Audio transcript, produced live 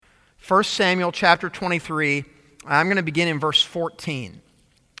1 Samuel chapter 23. I'm going to begin in verse 14.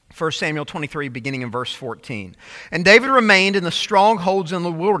 1 Samuel 23, beginning in verse 14. And David remained in the strongholds in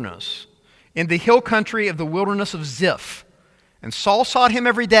the wilderness, in the hill country of the wilderness of Ziph. And Saul sought him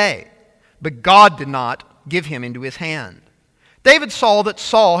every day, but God did not give him into his hand. David saw that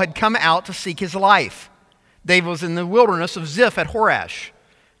Saul had come out to seek his life. David was in the wilderness of Ziph at Horesh.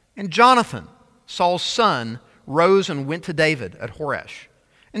 And Jonathan, Saul's son, rose and went to David at Horesh,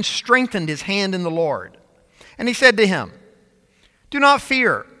 and strengthened his hand in the Lord. And he said to him, Do not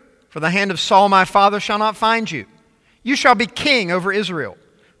fear, for the hand of Saul my father shall not find you. You shall be king over Israel,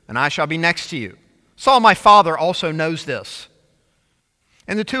 and I shall be next to you. Saul my father also knows this.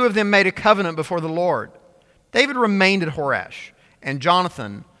 And the two of them made a covenant before the Lord. David remained at Horesh, and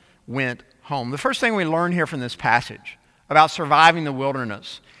Jonathan went home. The first thing we learn here from this passage about surviving the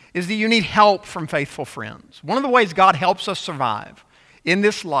wilderness is that you need help from faithful friends. One of the ways God helps us survive in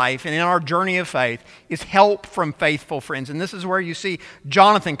this life and in our journey of faith is help from faithful friends. And this is where you see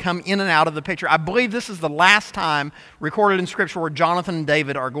Jonathan come in and out of the picture. I believe this is the last time recorded in Scripture where Jonathan and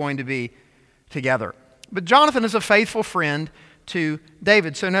David are going to be together. But Jonathan is a faithful friend to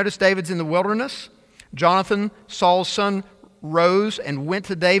David. So notice David's in the wilderness. Jonathan, Saul's son, rose and went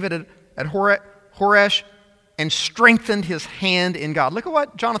to David at Horesh and strengthened his hand in God. Look at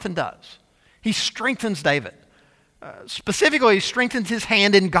what Jonathan does. He strengthens David. Specifically, he strengthens his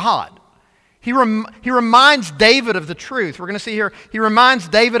hand in God. He reminds David of the truth. We're going to see here, he reminds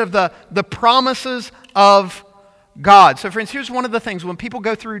David of the promises of God. So friends, here's one of the things. When people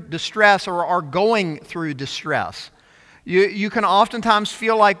go through distress or are going through distress, you can oftentimes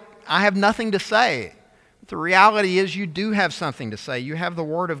feel like, I have nothing to say. But the reality is you do have something to say. You have the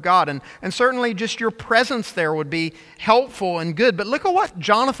Word of God. And certainly just your presence there would be helpful and good. But look at what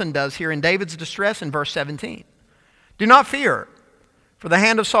Jonathan does here in David's distress in verse 17. Do not fear, for the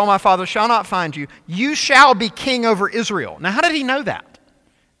hand of Saul my father shall not find you. You shall be king over Israel. Now how did he know that?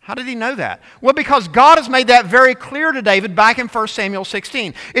 How did he know that? Well, because God has made that very clear to David back in 1 Samuel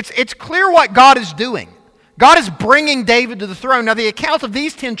 16. It's clear what God is doing. God is bringing David to the throne. Now the account of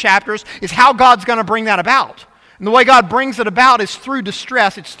these 10 chapters is how God's going to bring that about. And the way God brings it about is through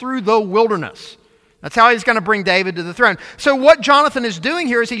distress. It's through the wilderness. That's how he's going to bring David to the throne. So what Jonathan is doing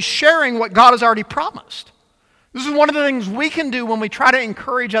here is he's sharing what God has already promised. This is one of the things we can do when we try to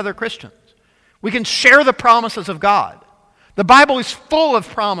encourage other Christians. We can share the promises of God. The Bible is full of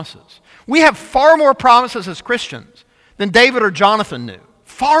promises. We have far more promises as Christians than David or Jonathan knew.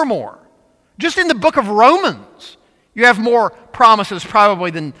 Far more. Just in the book of Romans, you have more promises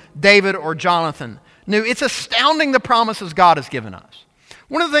probably than David or Jonathan knew. It's astounding the promises God has given us.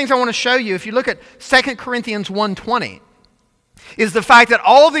 One of the things I want to show you, if you look at 2 Corinthians 1:20, is the fact that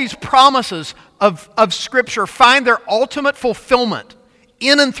all these promises of Scripture find their ultimate fulfillment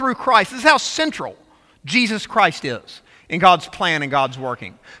in and through Christ. This is how central Jesus Christ is in God's plan and God's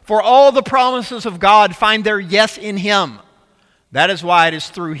working. For all the promises of God find their yes in Him. That is why it is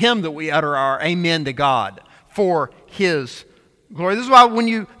through Him that we utter our amen to God for His glory. This is why when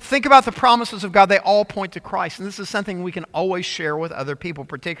you think about the promises of God, they all point to Christ. And this is something we can always share with other people,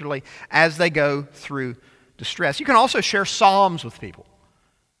 particularly as they go through distress. You can also share Psalms with people.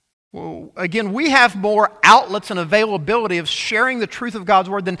 Well, again, we have more outlets and availability of sharing the truth of God's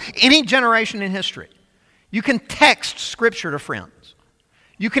Word than any generation in history. You can text Scripture to friends.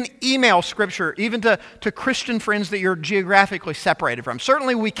 You can email Scripture even to Christian friends that you're geographically separated from.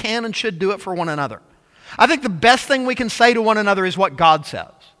 Certainly we can and should do it for one another. I think the best thing we can say to one another is what God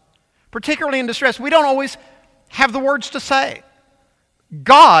says. Particularly in distress, we don't always have the words to say.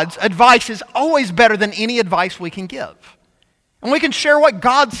 God's advice is always better than any advice we can give. And we can share what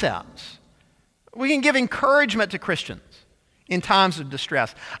God says. We can give encouragement to Christians in times of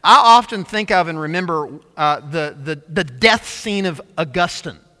distress. I often think of and remember the death scene of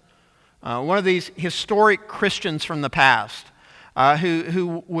Augustine, one of these historic Christians from the past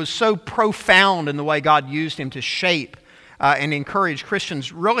who was so profound in the way God used him to shape and encourage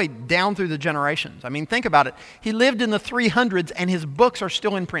Christians really down through the generations. I mean, think about it. He lived in the 300s and his books are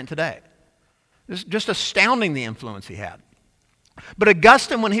still in print today. It's just astounding the influence he had. But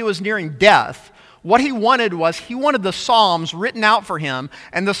Augustine, when he was nearing death, what he wanted was he wanted the Psalms written out for him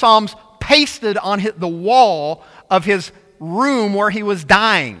and the Psalms pasted on the wall of his room where he was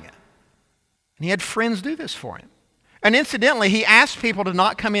dying. And he had friends do this for him. And incidentally, he asked people to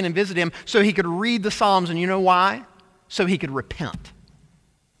not come in and visit him so he could read the Psalms. And you know why? So he could repent.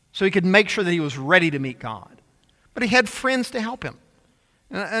 So he could make sure that he was ready to meet God. But he had friends to help him.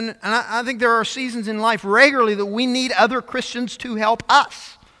 And I think there are seasons in life regularly that we need other Christians to help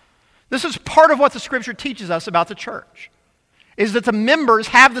us. This is part of what the Scripture teaches us about the church. is that the members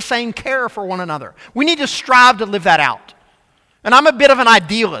have the same care for one another. We need to strive to live that out. And I'm a bit of an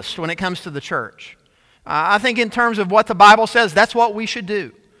idealist when it comes to the church. I think in terms of what the Bible says, that's what we should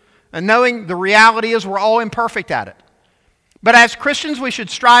do. And knowing the reality is we're all imperfect at it. But as Christians, we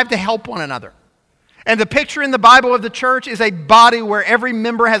should strive to help one another. And the picture in the Bible of the church is a body where every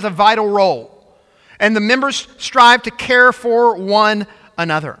member has a vital role. And the members strive to care for one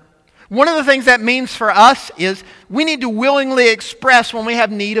another. One of the things that means for us is we need to willingly express when we have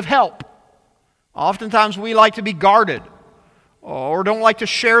need of help. Oftentimes we like to be guarded or don't like to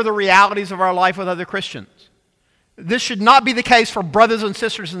share the realities of our life with other Christians. This should not be the case for brothers and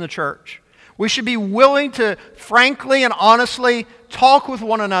sisters in the church. We should be willing to frankly and honestly talk with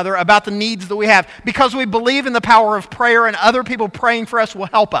one another about the needs that we have because we believe in the power of prayer, and other people praying for us will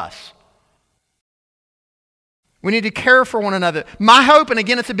help us. We need to care for one another. My hope, and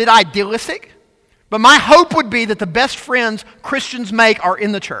again it's a bit idealistic, but my hope would be that the best friends Christians make are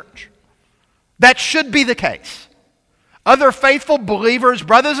in the church. That should be the case. Other faithful believers,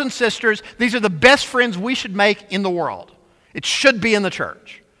 brothers and sisters, these are the best friends we should make in the world. It should be in the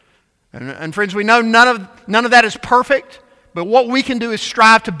church. And friends, we know none of that is perfect, but what we can do is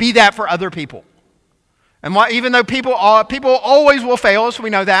strive to be that for other people. And even though people always will fail us, we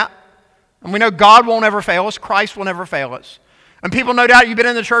know that. And we know God won't ever fail us, Christ will never fail us. And people, no doubt, you've been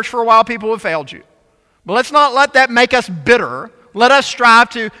in the church for a while, people have failed you. But let's not let that make us bitter. Let us strive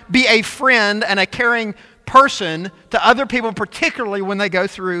to be a friend and a caring person to other people, particularly when they go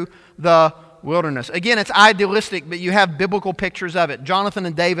through the wilderness. Again, it's idealistic, but you have biblical pictures of it. Jonathan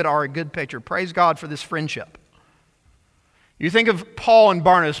and David are a good picture. Praise God for this friendship. You think of Paul and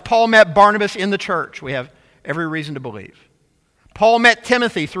Barnabas. Paul met Barnabas in the church. We have every reason to believe. Paul met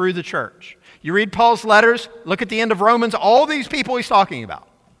Timothy through the church. You read Paul's letters, look at the end of Romans, all these people he's talking about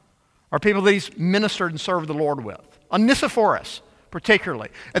are people that he's ministered and served the Lord with. Onesiphorus, particularly.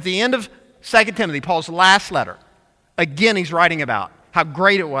 At the end of 2 Timothy, Paul's last letter, again he's writing about how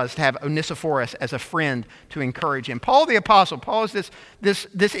great it was to have Onesiphorus as a friend to encourage him. Paul the Apostle, Paul is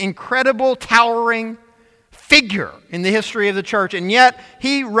this incredible, towering figure in the history of the church, and yet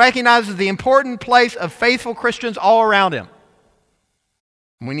he recognizes the important place of faithful Christians all around him.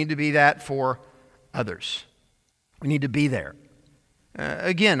 We need to be that for others. We need to be there.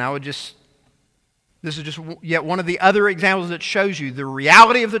 Again, this is just yet one of the other examples that shows you the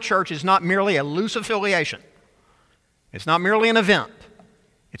reality of the church is not merely a loose affiliation. It's not merely an event.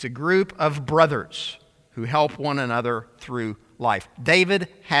 It's a group of brothers who help one another through life. David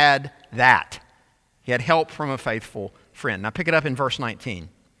had that. He had help from a faithful friend. Now pick it up in verse 19.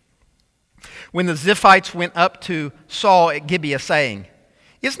 When the Ziphites went up to Saul at Gibeah, saying,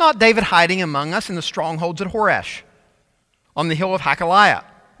 "Is not David hiding among us in the strongholds at Horesh, on the hill of Hakaliah,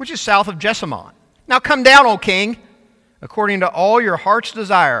 which is south of Jessamon? Now come down, O king, according to all your heart's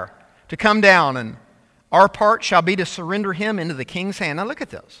desire, to come down, and our part shall be to surrender him into the king's hand." Now look at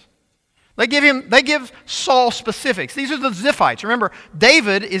this. They give Saul specifics. These are the Ziphites. Remember,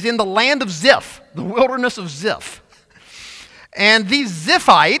 David is in the land of Ziph, the wilderness of Ziph. And these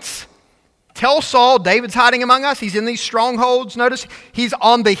Ziphites tell Saul, David's hiding among us. He's in these strongholds. Notice he's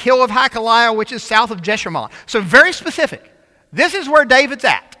on the hill of Hakaliah, which is south of Jeshamon. So very specific. This is where David's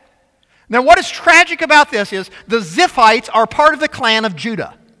at. Now what is tragic about this is the Ziphites are part of the clan of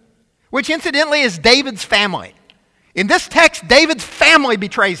Judah, which incidentally is David's family. In this text, David's family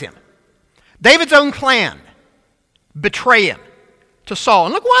betrays him. David's own clan betray him to Saul.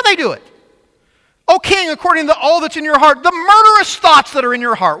 And look why they do it. "O king, according to all that's in your heart, the murderous thoughts that are in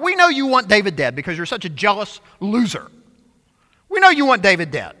your heart." We know you want David dead because you're such a jealous loser. We know you want David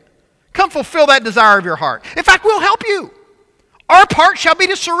dead. Come fulfill that desire of your heart. In fact, we'll help you. Our part shall be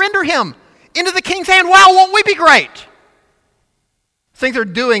to surrender him into the king's hand. Wow, won't we be great? Think they're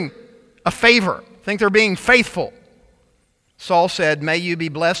doing a favor. Think they're being faithful. Saul said, "May you be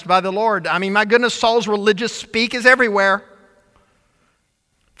blessed by the Lord." I mean, my goodness, Saul's religious speak is everywhere.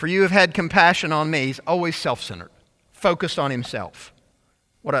 "For you have had compassion on me." He's always self-centered, focused on himself.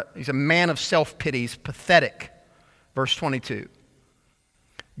 He's a man of self-pity. He's pathetic. Verse 22.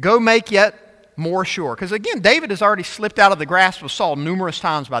 "Go make yet more sure." Because again, David has already slipped out of the grasp of Saul numerous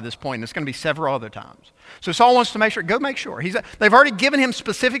times by this point, and it's going to be several other times. So Saul wants to make sure, go make sure. They've already given him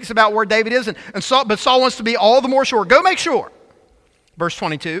specifics about where David is, but Saul wants to be all the more sure. Go make sure. Verse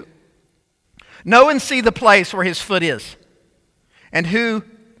 22. "Know and see the place where his foot is, and who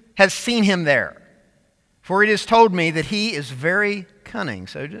has seen him there. For it is told me that he is very cunning."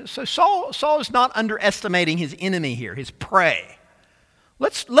 So Saul is not underestimating his enemy here, his prey.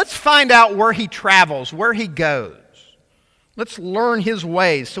 Let's find out where he travels, where he goes. Let's learn his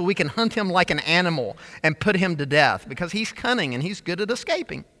ways so we can hunt him like an animal and put him to death, because he's cunning and he's good at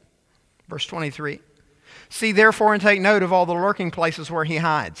escaping. Verse 23. See therefore and take note of all the lurking places where he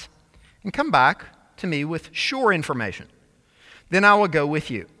hides, and come back to me with sure information. Then I will go with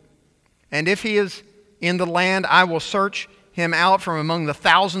you. And if he is in the land, I will search him out from among the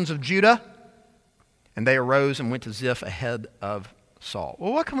thousands of Judah. And they arose and went to Ziph ahead of Saul.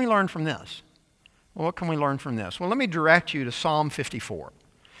 Well, what can we learn from this? Well, let me direct you to Psalm 54.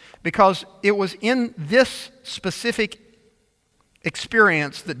 Because it was in this specific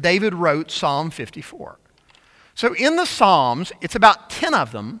experience that David wrote Psalm 54. So in the Psalms, it's about 10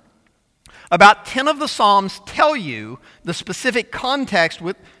 of them. About 10 of the Psalms tell you the specific context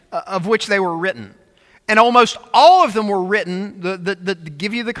of which they were written. And almost all of them were written, that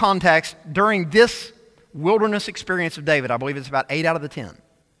give you the context, during this wilderness experience of David. I believe it's about 8 out of the 10.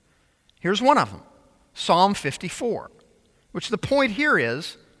 Here's one of them, Psalm 54, which the point here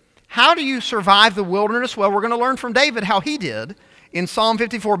is, how do you survive the wilderness? Well, we're going to learn from David how he did in Psalm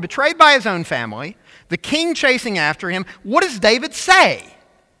 54, betrayed by his own family, the king chasing after him. What does David say?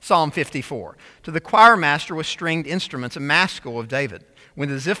 Psalm 54, to the choir master with stringed instruments, a maskil of David. When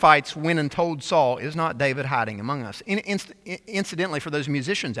the Ziphites went and told Saul, is not David hiding among us? Incidentally, for those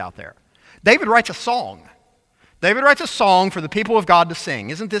musicians out there, David writes a song. David writes a song for the people of God to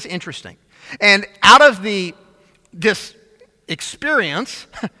sing. Isn't this interesting? And out of this experience,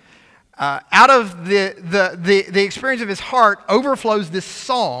 out of the experience of his heart overflows this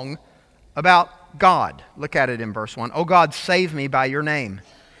song about God. Look at it in verse 1. O God, save me by your name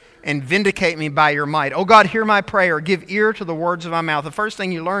and vindicate me by your might. O God, hear my prayer. Give ear to the words of my mouth. The first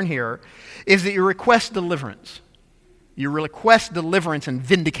thing you learn here is that you request deliverance. You request deliverance and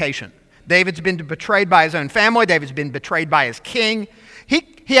vindication. David's been betrayed by his own family. David's been betrayed by his king.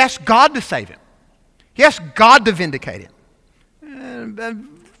 He asked God to save him. He asked God to vindicate him. A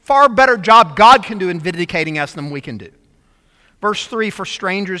far better job God can do in vindicating us than we can do. Verse 3, for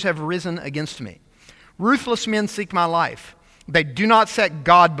strangers have risen against me. Ruthless men seek my life. They do not set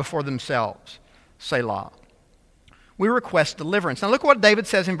God before themselves. Selah. We request deliverance. Now look what David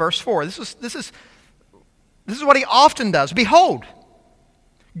says in verse 4. This is what he often does. Behold,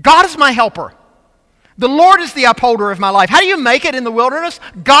 God is my helper. The Lord is the upholder of my life. How do you make it in the wilderness?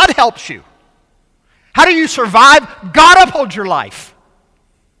 God helps you. How do you survive? God upholds your life.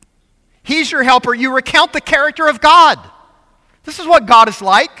 He's your helper. You recount the character of God. This is what God is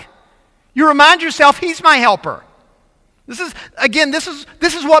like. You remind yourself, He's my helper. This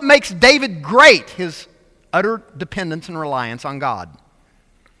is what makes David great, his utter dependence and reliance on God.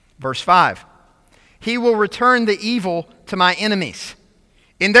 Verse 5, He will return the evil to my enemies.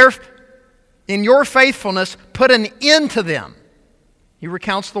 In your faithfulness, put an end to them. He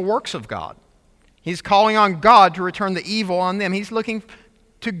recounts the works of God. He's calling on God to return the evil on them. He's looking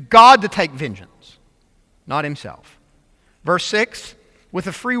to God to take vengeance, not himself. Verse 6, with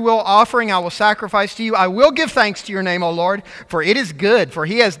a free will offering I will sacrifice to you. I will give thanks to your name, O Lord, for it is good, for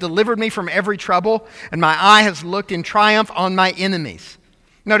he has delivered me from every trouble, and my eye has looked in triumph on my enemies.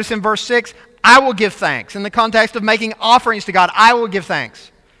 Notice in verse 6, I will give thanks. In the context of making offerings to God, I will give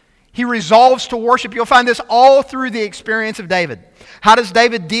thanks. He resolves to worship. You'll find this all through the experience of David. How does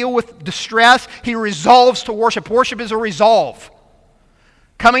David deal with distress? He resolves to worship. Worship is a resolve.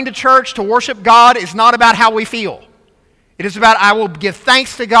 Coming to church to worship God is not about how we feel. It is about, I will give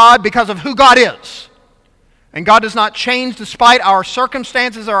thanks to God because of who God is. And God does not change despite our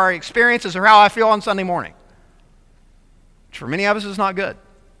circumstances or our experiences or how I feel on Sunday morning. Which for many of us is not good.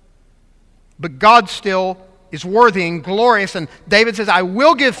 But God still is worthy and glorious. And David says, I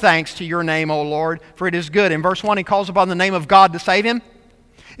will give thanks to your name, O Lord, for it is good. In verse 1, he calls upon the name of God to save him.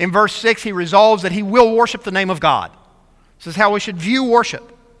 In verse 6, he resolves that he will worship the name of God. This is how we should view worship.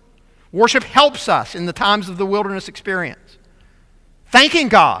 Worship helps us in the times of the wilderness experience. Thanking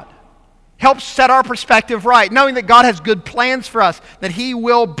God helps set our perspective right, knowing that God has good plans for us that He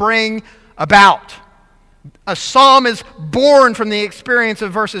will bring about. A psalm is born from the experience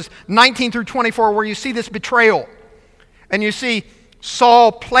of verses 19 through 24 where you see this betrayal. And you see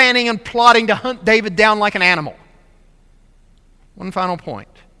Saul planning and plotting to hunt David down like an animal. One final point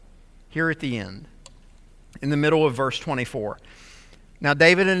here at the end, in the middle of verse 24. Now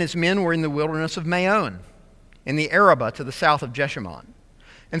David and his men were in the wilderness of Maon, in the Arabah to the south of Jeshimon.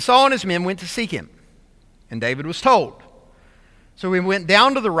 And Saul and his men went to seek him, and David was told. So he went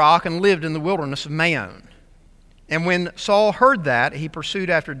down to the rock and lived in the wilderness of Maon. And when Saul heard that, he pursued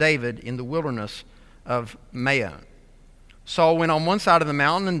after David in the wilderness of Maon. Saul went on one side of the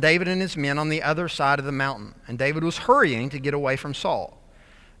mountain, and David and his men on the other side of the mountain. And David was hurrying to get away from Saul.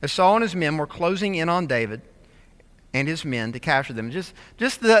 As Saul and his men were closing in on David, and his men to capture them.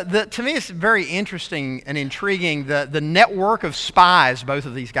 To me, it's very interesting and intriguing the network of spies both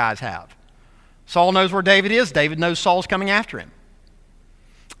of these guys have. Saul knows where David is. David knows Saul's coming after him.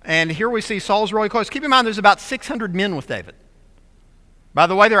 And here we see Saul's really close. Keep in mind, there's about 600 men with David. By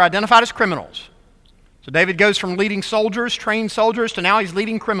the way, they're identified as criminals. So David goes from leading soldiers, trained soldiers, to now he's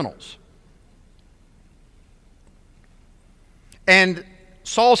leading criminals. And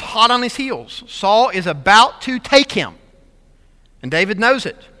Saul's hot on his heels. Saul is about to take him. And David knows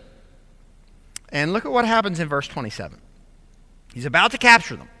it. And look at what happens in verse 27. He's about to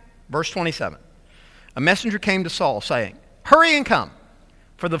capture them. Verse 27. A messenger came to Saul saying, "Hurry and come,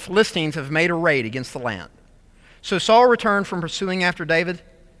 for the Philistines have made a raid against the land." So Saul returned from pursuing after David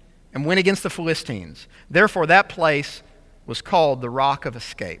and went against the Philistines. Therefore that place was called the Rock of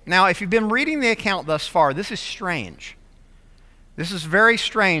Escape. Now, if you've been reading the account thus far, this is strange. This is very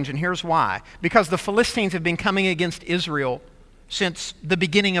strange, and here's why. Because the Philistines have been coming against Israel since the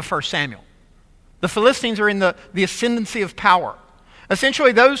beginning of 1 Samuel. The Philistines are in the ascendancy of power.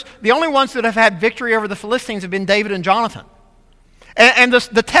 Essentially, the only ones that have had victory over the Philistines have been David and Jonathan. And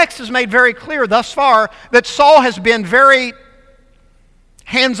the text has made very clear thus far that Saul has been very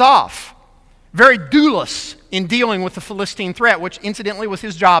hands-off, very doulos in dealing with the Philistine threat, which incidentally was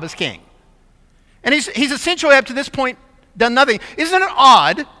his job as king. And he's essentially up to this point done nothing. Isn't it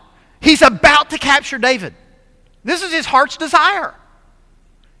odd? He's about to capture David. This is his heart's desire.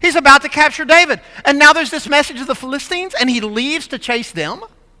 He's about to capture David. And now there's this message of the Philistines, and he leaves to chase them?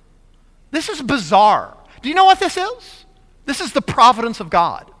 This is bizarre. Do you know what this is? This is the providence of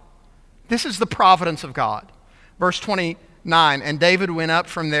God. This is the providence of God. Verse 29, and David went up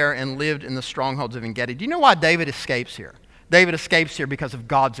from there and lived in the strongholds of En-gedi. Do you know why David escapes here? David escapes here because of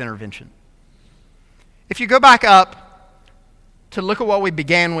God's intervention. If you go back up to look at what we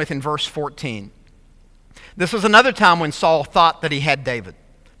began with in verse 14, this was another time when Saul thought that he had David.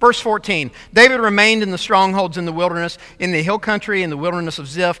 Verse 14, David remained in the strongholds in the wilderness, in the hill country, in the wilderness of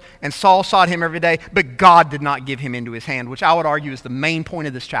Ziph, and Saul sought him every day, but God did not give him into his hand, which I would argue is the main point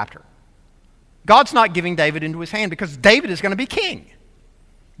of this chapter. God's not giving David into his hand because David is going to be king.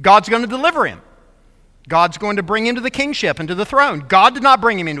 God's going to deliver him. God's going to bring him to the kingship and to the throne. God did not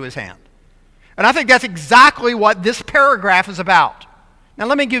bring him into his hand. And I think that's exactly what this paragraph is about. Now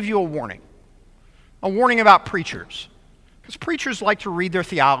let me give you a warning about preachers. Because preachers like to read their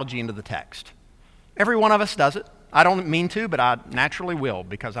theology into the text. Every one of us does it. I don't mean to, but I naturally will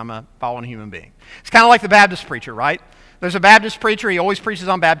because I'm a fallen human being. It's kind of like the Baptist preacher, right? There's a Baptist preacher, he always preaches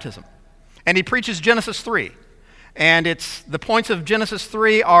on baptism. And he preaches Genesis 3. And the points of Genesis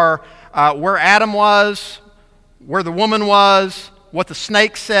 3 are where Adam was, where the woman was, what the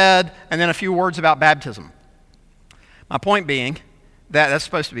snake said, and then a few words about baptism. My point being, that's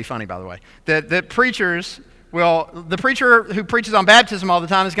supposed to be funny, by the way, that preachers... Well, the preacher who preaches on baptism all the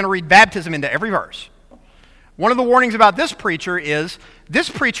time is going to read baptism into every verse. One of the warnings about this preacher is this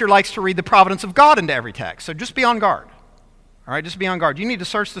preacher likes to read the providence of God into every text. So just be on guard. All right, just be on guard. You need to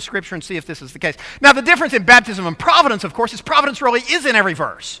search the scripture and see if this is the case. Now, the difference in baptism and providence, of course, is providence really is in every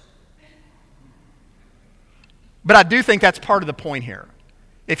verse. But I do think that's part of the point here.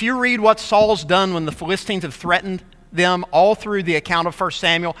 If you read what Saul's done when the Philistines have threatened them all through the account of 1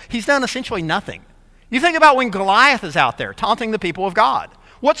 Samuel, he's done essentially nothing. You think about when Goliath is out there taunting the people of God.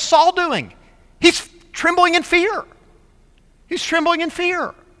 What's Saul doing? He's trembling in fear. He's trembling in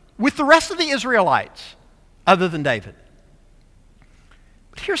fear with the rest of the Israelites other than David.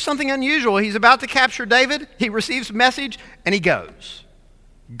 But here's something unusual. He's about to capture David. He receives a message and he goes.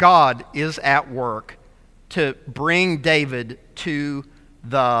 God is at work to bring David to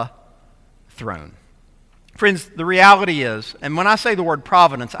the throne. Friends, the reality is, and when I say the word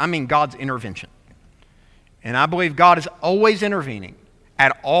providence, I mean God's intervention. And I believe God is always intervening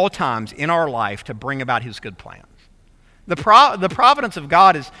at all times in our life to bring about his good plans. The providence of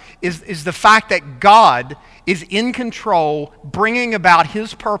God is the fact that God is in control, bringing about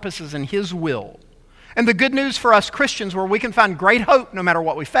his purposes and his will. And the good news for us Christians, where we can find great hope no matter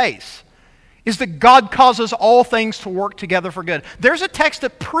what we face, is that God causes all things to work together for good. There's a text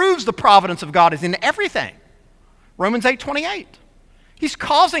that proves the providence of God is in everything. Romans 8:28. He's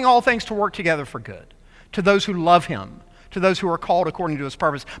causing all things to work together for good, to those who love him, to those who are called according to his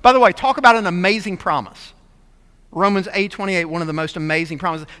purpose. By the way, talk about an amazing promise. Romans 8:28, one of the most amazing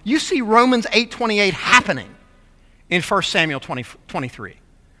promises. You see Romans 8:28 happening in 1 Samuel 23,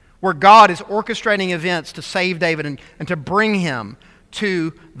 where God is orchestrating events to save David and to bring him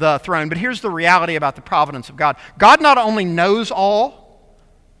to the throne. But here's the reality about the providence of God. God not only knows all,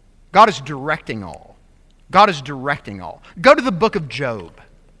 God is directing all. God is directing all. Go to the book of Job.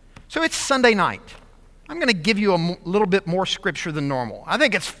 So it's Sunday night. I'm going to give you a little bit more scripture than normal. I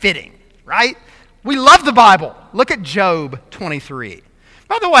think it's fitting, right? We love the Bible. Look at Job 23.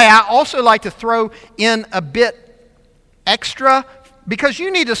 By the way, I also like to throw in a bit extra because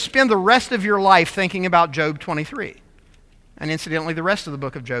you need to spend the rest of your life thinking about Job 23. And incidentally, the rest of the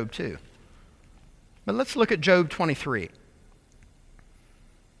book of Job too. But let's look at Job 23.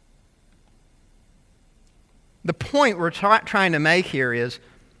 The point we're trying to make here is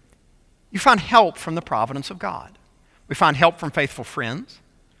you find help from the providence of God. We find help from faithful friends.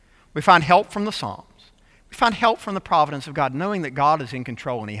 We find help from the Psalms. We find help from the providence of God, knowing that God is in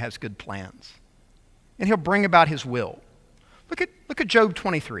control and He has good plans. And He'll bring about His will. Look at Job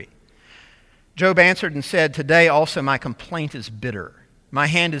 23. Job answered and said, "Today also my complaint is bitter. My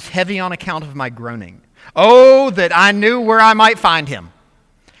hand is heavy on account of my groaning. Oh, that I knew where I might find Him,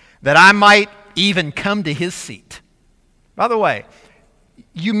 that I might even come to His seat." By the way,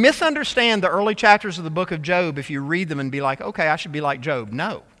 you misunderstand the early chapters of the book of Job if you read them and be like, okay, I should be like Job.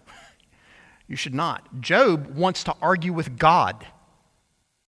 No, you should not. Job wants to argue with God.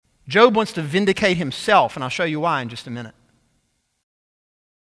 Job wants to vindicate himself, and I'll show you why in just a minute.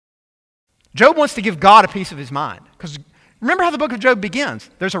 Job wants to give God a piece of his mind. Because remember how the book of Job begins.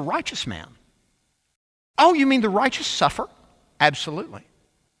 There's a righteous man. Oh, you mean the righteous suffer? Absolutely.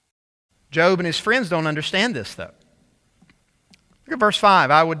 Job and his friends don't understand this, though. Look at verse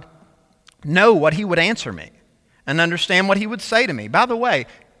 5. I would know what he would answer me and understand what he would say to me. By the way,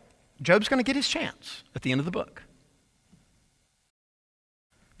 Job's going to get his chance at the end of the book.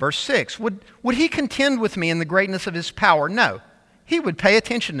 Verse 6. Would he contend with me in the greatness of his power? No. He would pay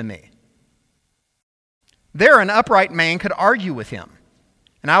attention to me. There an upright man could argue with him,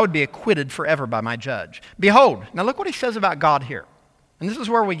 and I would be acquitted forever by my judge. Behold, now look what he says about God here. And this is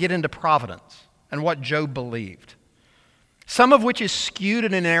where we get into providence and what Job believed. Some of which is skewed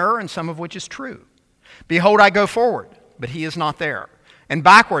in an error and some of which is true. Behold, I go forward, but He is not there. And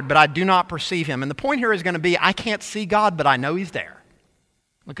backward, but I do not perceive Him. And the point here is going to be, I can't see God, but I know He's there.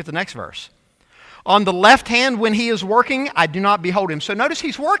 Look at the next verse. On the left hand, when He is working, I do not behold Him. So notice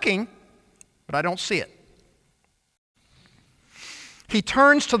He's working, but I don't see it. He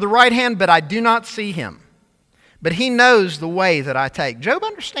turns to the right hand, but I do not see Him. But He knows the way that I take. Job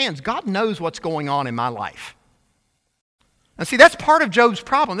understands God knows what's going on in my life. And see, that's part of Job's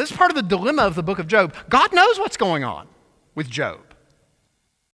problem. This is part of the dilemma of the book of Job. God knows what's going on with Job.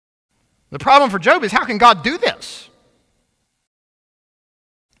 The problem for Job is, how can God do this?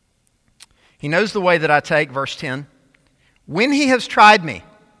 He knows the way that I take, verse 10. When He has tried me,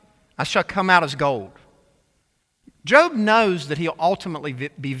 I shall come out as gold. Job knows that he'll ultimately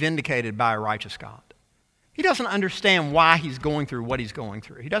be vindicated by a righteous God. He doesn't understand why he's going through what he's going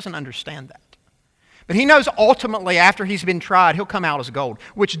through. He doesn't understand that. But he knows ultimately after he's been tried, he'll come out as gold,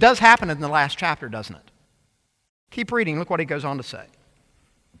 which does happen in the last chapter, doesn't it? Keep reading. Look what he goes on to say.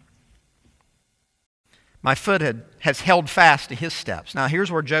 My foot has held fast to His steps. Now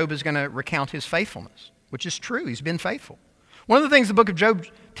here's where Job is going to recount his faithfulness, which is true. He's been faithful. One of the things the book of Job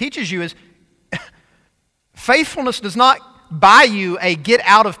teaches you is faithfulness does not buy you a get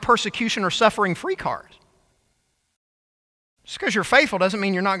out of persecution or suffering free card. Just because you're faithful doesn't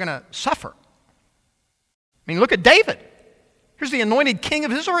mean you're not going to suffer. I mean, look at David. Here's the anointed king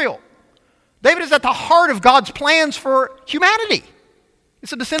of Israel. David is at the heart of God's plans for humanity.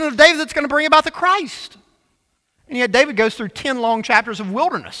 It's a descendant of David that's going to bring about the Christ. And yet David goes through 10 long chapters of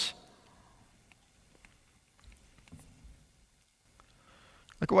wilderness.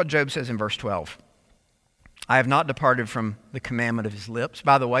 Look at what Job says in verse 12. I have not departed from the commandment of His lips.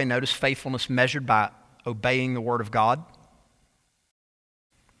 By the way, notice faithfulness measured by obeying the word of God.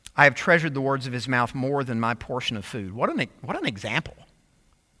 I have treasured the words of His mouth more than my portion of food. What an example.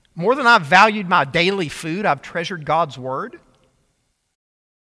 More than I've valued my daily food, I've treasured God's word.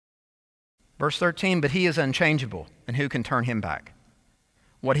 Verse 13, but He is unchangeable, and who can turn Him back?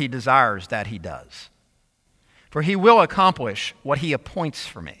 What He desires, that He does. For He will accomplish what He appoints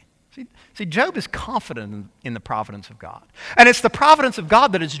for me. See, Job is confident in the providence of God. And it's the providence of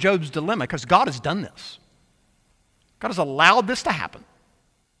God that is Job's dilemma, because God has done this. God has allowed this to happen.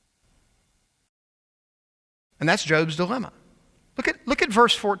 And that's Job's dilemma. Look at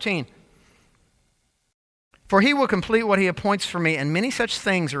verse 14. For He will complete what He appoints for me, and many such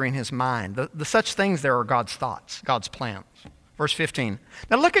things are in His mind. The such things there are God's thoughts, God's plans. Verse 15.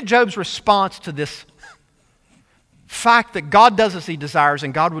 Now look at Job's response to this fact that God does as He desires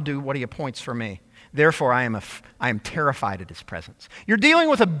and God will do what He appoints for me. Therefore, I am terrified at His presence. You're dealing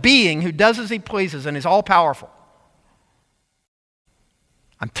with a being who does as He pleases and is all-powerful.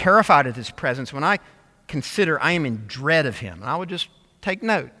 I'm terrified at His presence. When I consider I am in dread of Him. And I would just take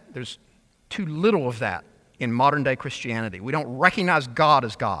note. There's too little of that in modern day Christianity. We don't recognize God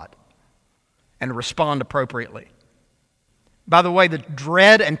as God and respond appropriately. By the way, the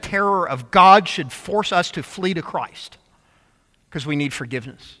dread and terror of God should force us to flee to Christ because we need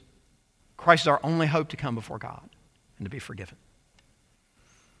forgiveness. Christ is our only hope to come before God and to be forgiven.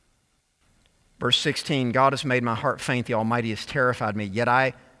 Verse 16, God has made my heart faint, the Almighty has terrified me, yet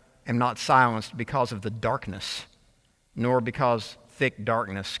I am not silenced because of the darkness, nor because thick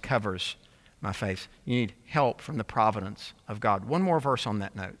darkness covers my face. You need help from the providence of God. One more verse on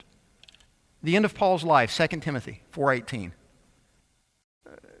that note. The end of Paul's life, 2 Timothy 4:18.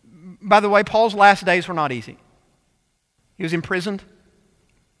 By the way, Paul's last days were not easy. He was imprisoned.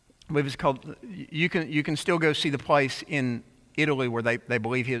 I believe it's called, you can still go see the place in Italy where they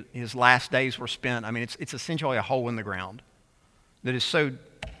believe his last days were spent. I mean, it's essentially a hole in the ground that is so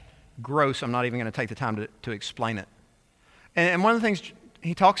gross, I'm not even going to take the time to explain it. And one of the things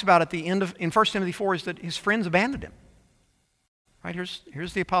he talks about at the end of, in 1 Timothy 4 is that his friends abandoned him. Right,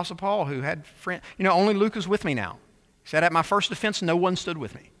 here's the Apostle Paul who had friends. You know, only Luke is with me now. He said, at my first defense, no one stood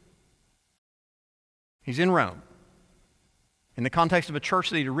with me. He's in Rome. In the context of a church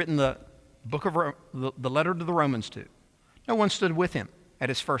that he'd written the letter to the Romans to. No one stood with him at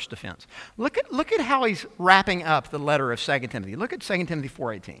his first defense. Look at how he's wrapping up the letter of 2 Timothy. Look at 2 Timothy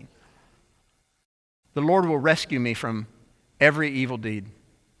 4:18. The Lord will rescue me from every evil deed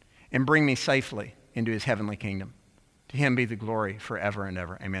and bring me safely into his heavenly kingdom. To him be the glory forever and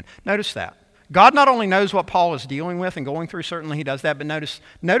ever. Amen. Notice that. God not only knows what Paul is dealing with and going through, certainly he does that, but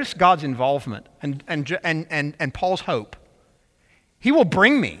notice God's involvement and Paul's hope. He will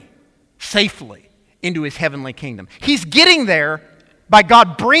bring me safely into his heavenly kingdom. He's getting there by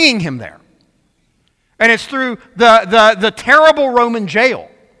God bringing him there. And it's through the terrible Roman jail.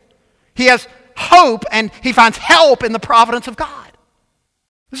 He has hope and he finds help in the providence of God.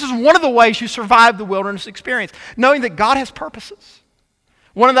 This is one of the ways you survive the wilderness experience, knowing that God has purposes.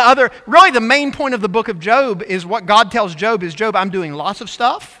 Really the main point of the book of Job is what God tells Job is, Job, I'm doing lots of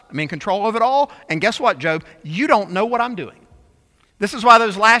stuff. I'm in control of it all. And guess what, Job? You don't know what I'm doing. This is why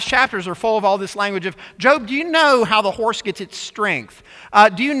those last chapters are full of all this language of, Job, do you know how the horse gets its strength?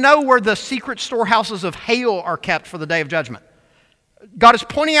 Do you know where the secret storehouses of hail are kept for the day of judgment? God is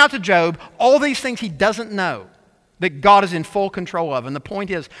pointing out to Job all these things he doesn't know that God is in full control of. And the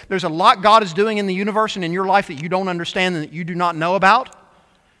point is, there's a lot God is doing in the universe and in your life that you don't understand and that you do not know about.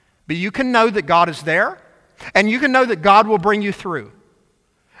 But you can know that God is there, and you can know that God will bring you through.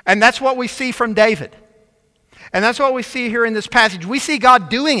 And that's what we see from David. And that's what we see here in this passage. We see God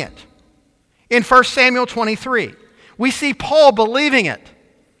doing it in 1 Samuel 23. We see Paul believing it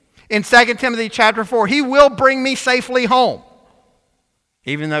in 2 Timothy chapter 4. He will bring me safely home.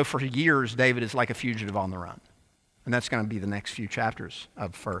 Even though for years David is like a fugitive on the run. And that's going to be the next few chapters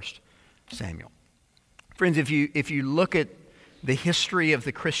of 1 Samuel. Friends, if you look at the history of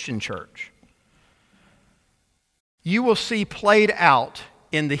the Christian church, you will see played out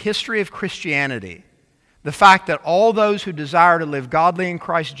in the history of Christianity the fact that all those who desire to live godly in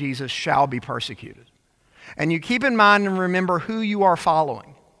Christ Jesus shall be persecuted. And you keep in mind and remember who you are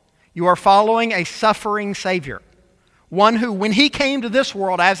following. You are following a suffering Savior. One who, when he came to this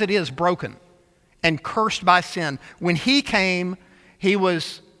world as it is, broken and cursed by sin, when he came, he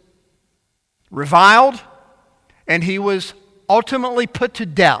was reviled and he was ultimately put to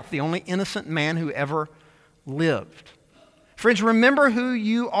death, the only innocent man who ever lived. Friends, remember who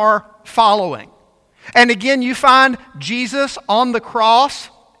you are following. And again, you find Jesus on the cross.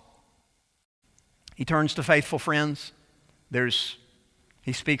 He turns to faithful friends.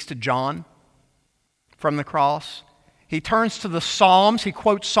 He speaks to John from the cross. He turns to the Psalms. He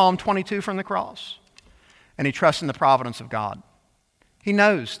quotes Psalm 22 from the cross. And he trusts in the providence of God. He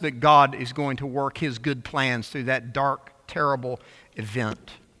knows that God is going to work his good plans through that dark, terrible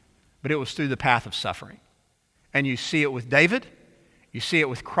event. But it was through the path of suffering. And you see it with David. You see it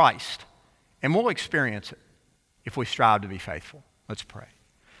with Christ. And we'll experience it if we strive to be faithful. Let's pray.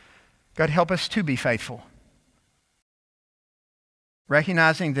 God, help us to be faithful.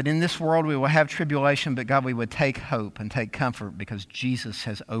 Recognizing that in this world we will have tribulation, but God, we would take hope and take comfort because Jesus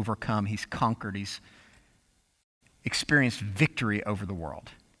has overcome. He's conquered. He's experienced victory over the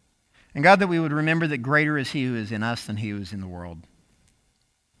world. And God, that we would remember that greater is he who is in us than he who is in the world.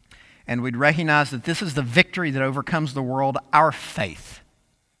 And we'd recognize that this is the victory that overcomes the world, our faith.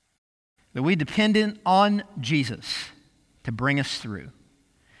 That we depend on Jesus to bring us through.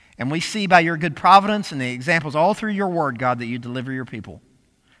 And we see by your good providence and the examples all through your word, God, that you deliver your people.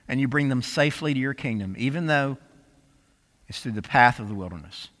 And you bring them safely to your kingdom, even though it's through the path of the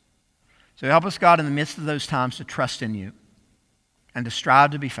wilderness. So help us, God, in the midst of those times to trust in you and to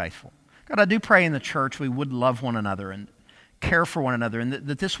strive to be faithful. God, I do pray in the church we would love one another and care for one another, and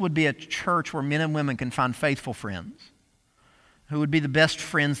that this would be a church where men and women can find faithful friends who would be the best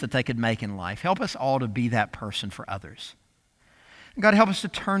friends that they could make in life. Help us all to be that person for others. And God, help us to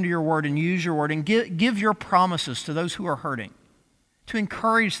turn to your word and use your word and give your promises to those who are hurting, to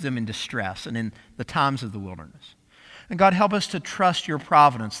encourage them in distress and in the times of the wilderness. And God, help us to trust your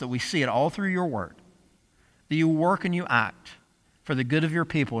providence, that we see it all through your word, that you work and you act for the good of your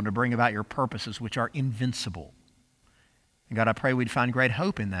people and to bring about your purposes, which are invincible. And God, I pray we'd find great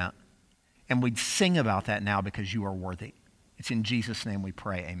hope in that, and we'd sing about that now because you are worthy. It's in Jesus' name we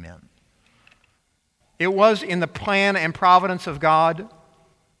pray, amen. It was in the plan and providence of God.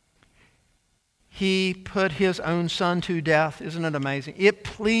 He put his own son to death. Isn't it amazing? It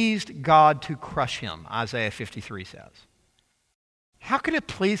pleased God to crush him, Isaiah 53 says. How could it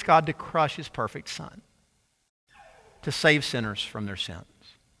please God to crush his perfect son? To save sinners from their sins.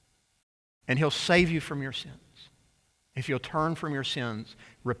 And he'll save you from your sins. If you'll turn from your sins,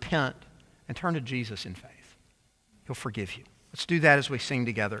 repent, and turn to Jesus in faith, he'll forgive you. Let's do that as we sing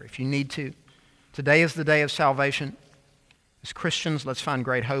together. If you need to, today is the day of salvation. As Christians, let's find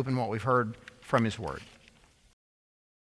great hope in what we've heard from his word.